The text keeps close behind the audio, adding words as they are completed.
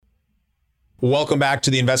Welcome back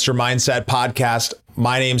to the Investor Mindset Podcast.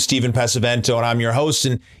 My name's Steven Pesavento, and I'm your host.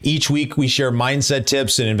 And each week we share mindset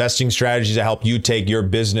tips and investing strategies to help you take your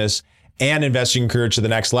business and investing career to the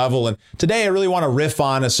next level. And today I really want to riff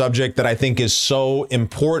on a subject that I think is so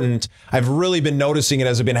important. I've really been noticing it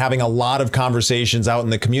as I've been having a lot of conversations out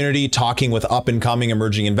in the community, talking with up and coming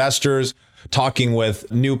emerging investors, talking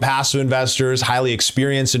with new passive investors, highly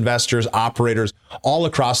experienced investors, operators all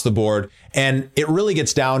across the board. And it really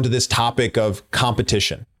gets down to this topic of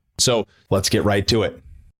competition. So let's get right to it.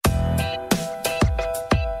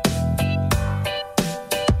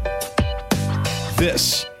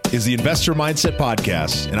 This is the Investor Mindset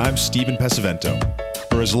Podcast, and I'm Steven Pesavento.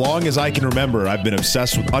 For as long as I can remember, I've been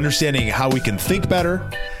obsessed with understanding how we can think better,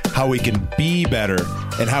 how we can be better,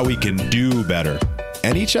 and how we can do better.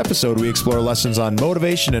 And each episode, we explore lessons on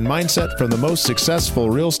motivation and mindset from the most successful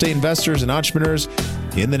real estate investors and entrepreneurs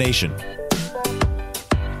in the nation.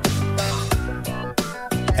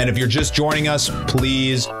 And if you're just joining us,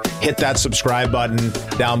 please hit that subscribe button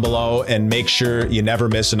down below and make sure you never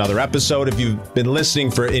miss another episode. If you've been listening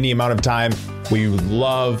for any amount of time, we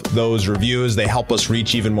love those reviews. They help us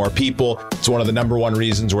reach even more people. It's one of the number one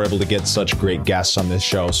reasons we're able to get such great guests on this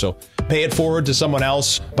show. So pay it forward to someone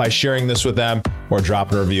else by sharing this with them or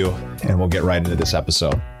dropping a review, and we'll get right into this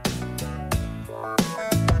episode.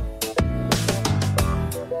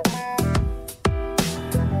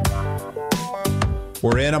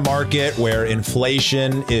 We're in a market where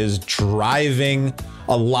inflation is driving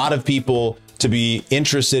a lot of people to be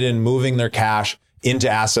interested in moving their cash into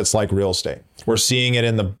assets like real estate. We're seeing it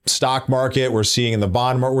in the stock market. We're seeing it in the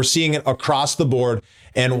bond market. We're seeing it across the board.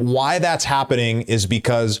 And why that's happening is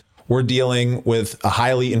because we're dealing with a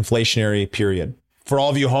highly inflationary period. For all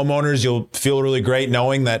of you homeowners, you'll feel really great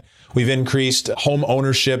knowing that we've increased home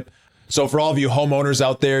ownership. So for all of you homeowners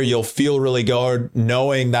out there, you'll feel really good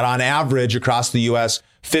knowing that on average across the US,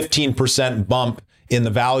 15% bump in the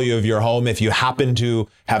value of your home. If you happen to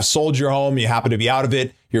have sold your home, you happen to be out of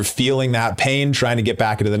it, you're feeling that pain trying to get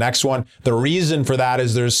back into the next one. The reason for that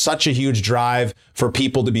is there's such a huge drive for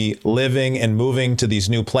people to be living and moving to these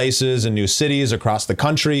new places and new cities across the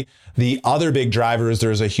country. The other big driver is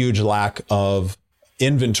there's a huge lack of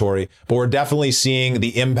inventory, but we're definitely seeing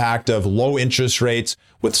the impact of low interest rates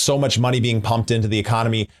with so much money being pumped into the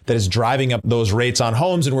economy that is driving up those rates on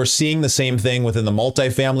homes. And we're seeing the same thing within the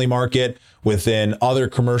multifamily market, within other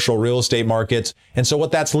commercial real estate markets. And so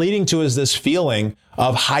what that's leading to is this feeling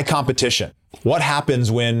of high competition. What happens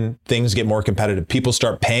when things get more competitive? People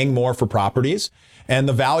start paying more for properties, and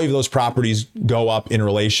the value of those properties go up in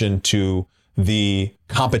relation to the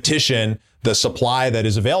competition, the supply that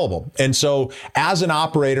is available. And so as an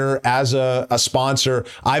operator, as a sponsor,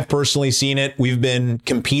 I've personally seen it. We've been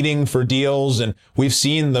competing for deals, and we've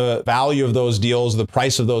seen the value of those deals, the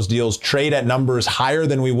price of those deals trade at numbers higher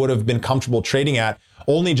than we would have been comfortable trading at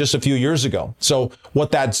only just a few years ago. So what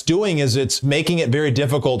that's doing is it's making it very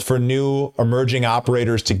difficult for new emerging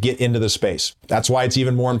operators to get into the space. That's why it's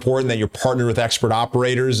even more important that you're partnered with expert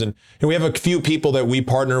operators. And we have a few people that we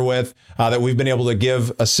partner with that we've been able to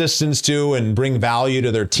give assistance to and bring value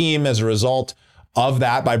to their team as a result of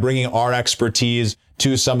that by bringing our expertise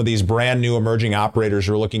to some of these brand new emerging operators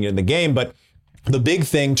who are looking in the game. But the big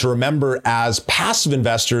thing to remember as passive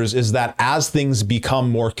investors is that as things become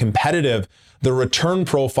more competitive, the return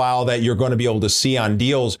profile that you're going to be able to see on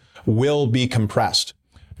deals will be compressed.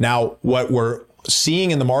 Now, what we're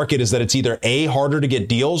seeing in the market is that it's either A, harder to get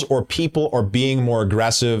deals, or people are being more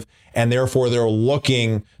aggressive, and therefore they're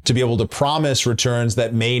looking to be able to promise returns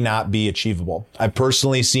that may not be achievable. I've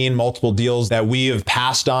personally seen multiple deals that we have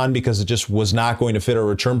passed on because it just was not going to fit our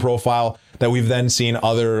return profile, that we've then seen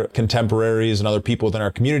other contemporaries and other people within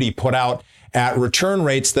our community put out at return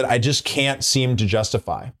rates that I just can't seem to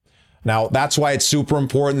justify. Now, that's why it's super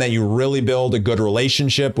important that you really build a good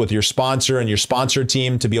relationship with your sponsor and your sponsor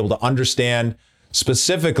team to be able to understand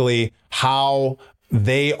specifically how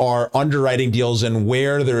they are underwriting deals and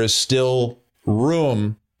where there is still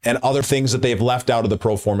room and other things that they've left out of the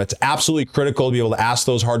pro forma. It's absolutely critical to be able to ask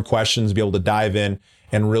those hard questions, be able to dive in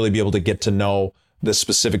and really be able to get to know the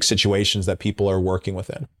specific situations that people are working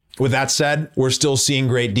within. With that said, we're still seeing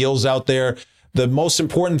great deals out there. The most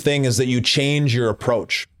important thing is that you change your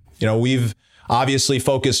approach. We've obviously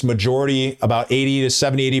focused majority, about 80 to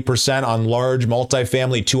 70, 80% on large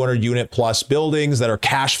multifamily 200 unit plus buildings that are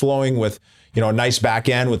cash flowing with, a nice back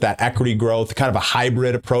end with that equity growth, kind of a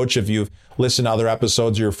hybrid approach. If you've listened to other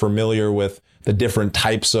episodes, you're familiar with the different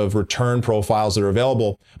types of return profiles that are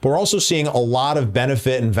available. But we're also seeing a lot of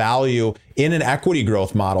benefit and value in an equity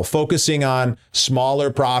growth model, focusing on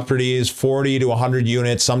smaller properties, 40 to 100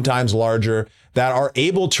 units, sometimes larger, that are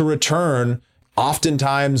able to return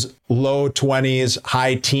oftentimes low 20s,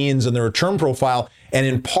 high teens in the return profile. And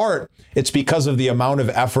in part, it's because of the amount of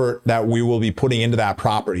effort that we will be putting into that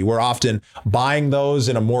property. We're often buying those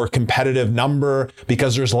in a more competitive number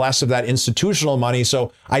because there's less of that institutional money.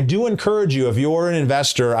 So I do encourage you, if you're an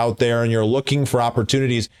investor out there and you're looking for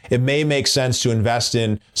opportunities, it may make sense to invest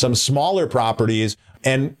in some smaller properties.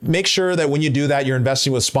 And make sure that when you do that, you're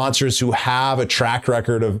investing with sponsors who have a track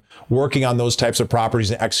record of working on those types of properties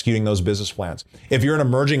and executing those business plans. If you're an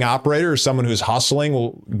emerging operator or someone who's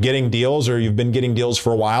hustling, getting deals, or you've been getting deals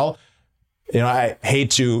for a while, I hate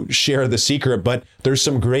to share the secret, but there's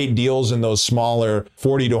some great deals in those smaller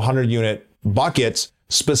 40 to 100 unit buckets,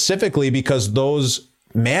 specifically because those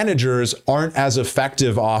managers aren't as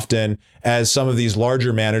effective often as some of these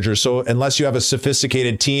larger managers. So unless you have a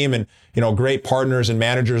sophisticated team and, great partners and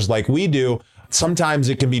managers like we do, sometimes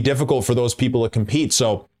it can be difficult for those people to compete.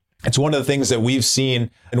 So it's one of the things that we've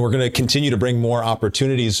seen, and we're going to continue to bring more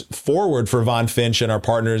opportunities forward for Von Finch and our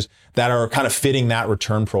partners that are kind of fitting that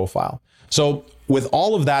return profile. So with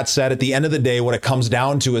all of that said, at the end of the day, what it comes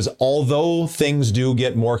down to is, although things do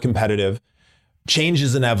get more competitive, change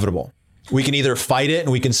is inevitable. We can either fight it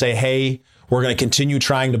and we can say, hey, we're going to continue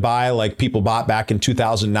trying to buy like people bought back in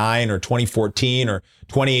 2009 or 2014 or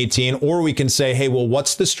 2018. Or we can say, hey, well,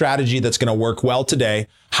 what's the strategy that's going to work well today?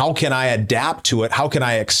 How can I adapt to it? How can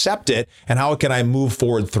I accept it? And how can I move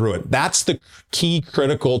forward through it? That's the key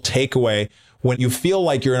critical takeaway when you feel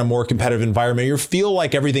like you're in a more competitive environment. You feel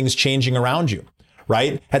like everything's changing around you,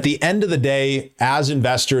 right? At the end of the day, as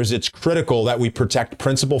investors, it's critical that we protect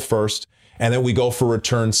principal first and then we go for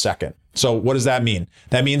return second. So what does that mean?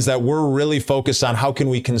 That means that we're really focused on how can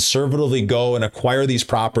we conservatively go and acquire these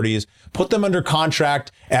properties, put them under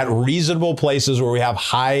contract at reasonable places where we have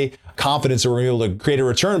high confidence that we're able to create a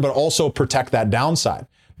return, but also protect that downside.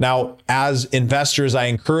 Now, as investors, I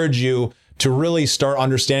encourage you to really start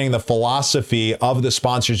understanding the philosophy of the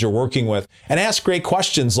sponsors you're working with and ask great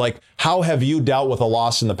questions like, how have you dealt with a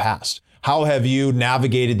loss in the past? How have you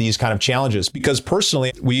navigated these kind of challenges? Because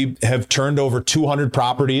personally, we have turned over 200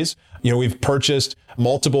 properties. We've purchased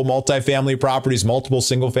multiple multifamily properties, multiple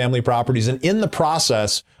single family properties. And in the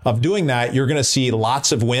process of doing that, you're going to see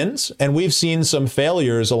lots of wins. And we've seen some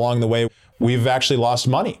failures along the way. We've actually lost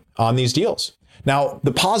money on these deals. Now,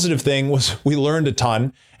 the positive thing was we learned a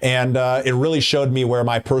ton, and it really showed me where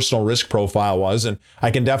my personal risk profile was. And I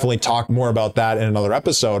can definitely talk more about that in another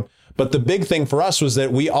episode. But the big thing for us was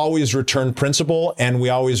that we always returned principal and we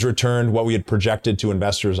always returned what we had projected to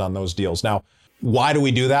investors on those deals. Now, why do we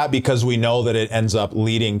do that? Because we know that it ends up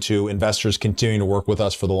leading to investors continuing to work with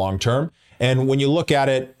us for the long term. And when you look at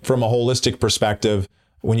it from a holistic perspective,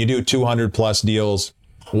 when you do 200 plus deals,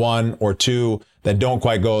 one or two that don't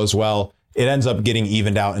quite go as well, it ends up getting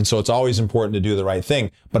evened out. And so it's always important to do the right thing.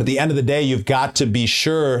 But at the end of the day, you've got to be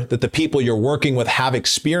sure that the people you're working with have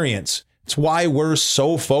experience. It's why we're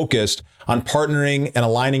so focused on partnering and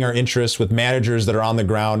aligning our interests with managers that are on the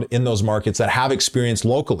ground in those markets that have experience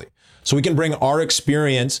locally. So we can bring our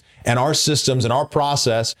experience and our systems and our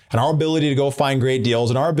process and our ability to go find great deals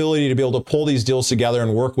and our ability to be able to pull these deals together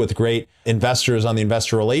and work with great investors on the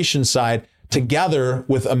investor relations side together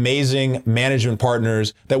with amazing management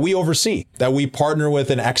partners that we oversee, that we partner with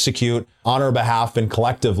and execute on our behalf and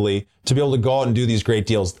collectively to be able to go out and do these great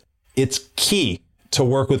deals. It's key to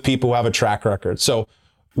work with people who have a track record. So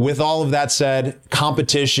with all of that said,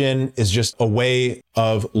 competition is just a way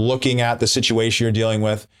of looking at the situation you're dealing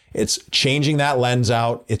with. It's changing that lens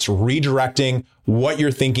out. It's redirecting what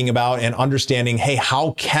you're thinking about and understanding, hey,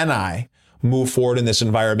 how can I move forward in this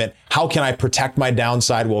environment? How can I protect my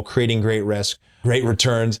downside while creating great risk, great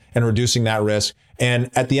returns, and reducing that risk?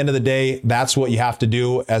 And at the end of the day, that's what you have to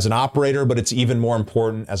do as an operator, but it's even more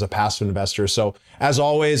important as a passive investor. So as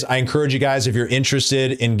always, I encourage you guys, if you're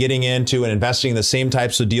interested in getting into and investing in the same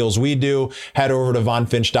types of deals we do, head over to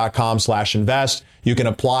vonfinch.com/invest. You can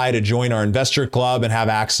apply to join our investor club and have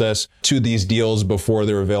access to these deals before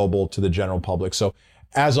they're available to the general public. So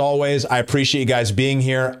as always, I appreciate you guys being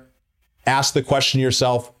here. Ask the question to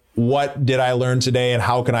yourself, what did I learn today and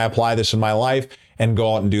how can I apply this in my life? And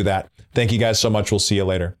go out and do that. Thank you guys so much. We'll see you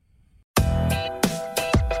later.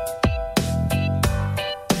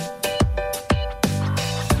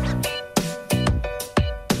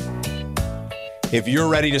 If you're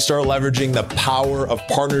ready to start leveraging the power of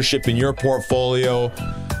partnership in your portfolio,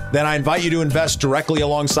 then I invite you to invest directly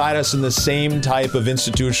alongside us in the same type of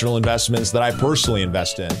institutional investments that I personally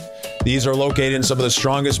invest in. These are located in some of the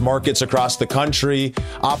strongest markets across the country,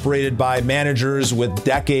 operated by managers with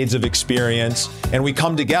decades of experience, and we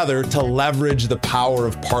come together to leverage the power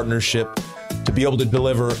of partnership to be able to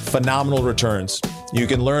deliver phenomenal returns You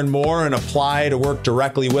can learn more and apply to work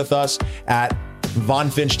directly with us at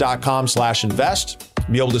vonfinch.com/invest.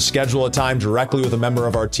 Be able to schedule a time directly with a member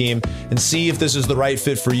of our team and see if this is the right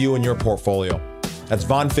fit for you and your portfolio. That's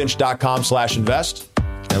vonfinch.com/invest.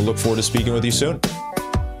 And I look forward to speaking with you soon.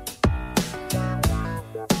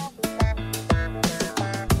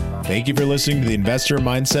 Thank you for listening to the Investor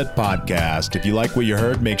Mindset Podcast. If you like what you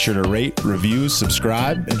heard, make sure to rate, review,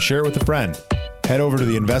 subscribe, and share it with a friend. Head over to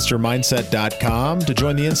theinvestormindset.com to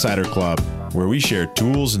join the Insider Club, where we share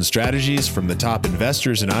tools and strategies from the top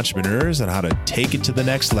investors and entrepreneurs on how to take it to the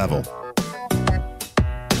next level.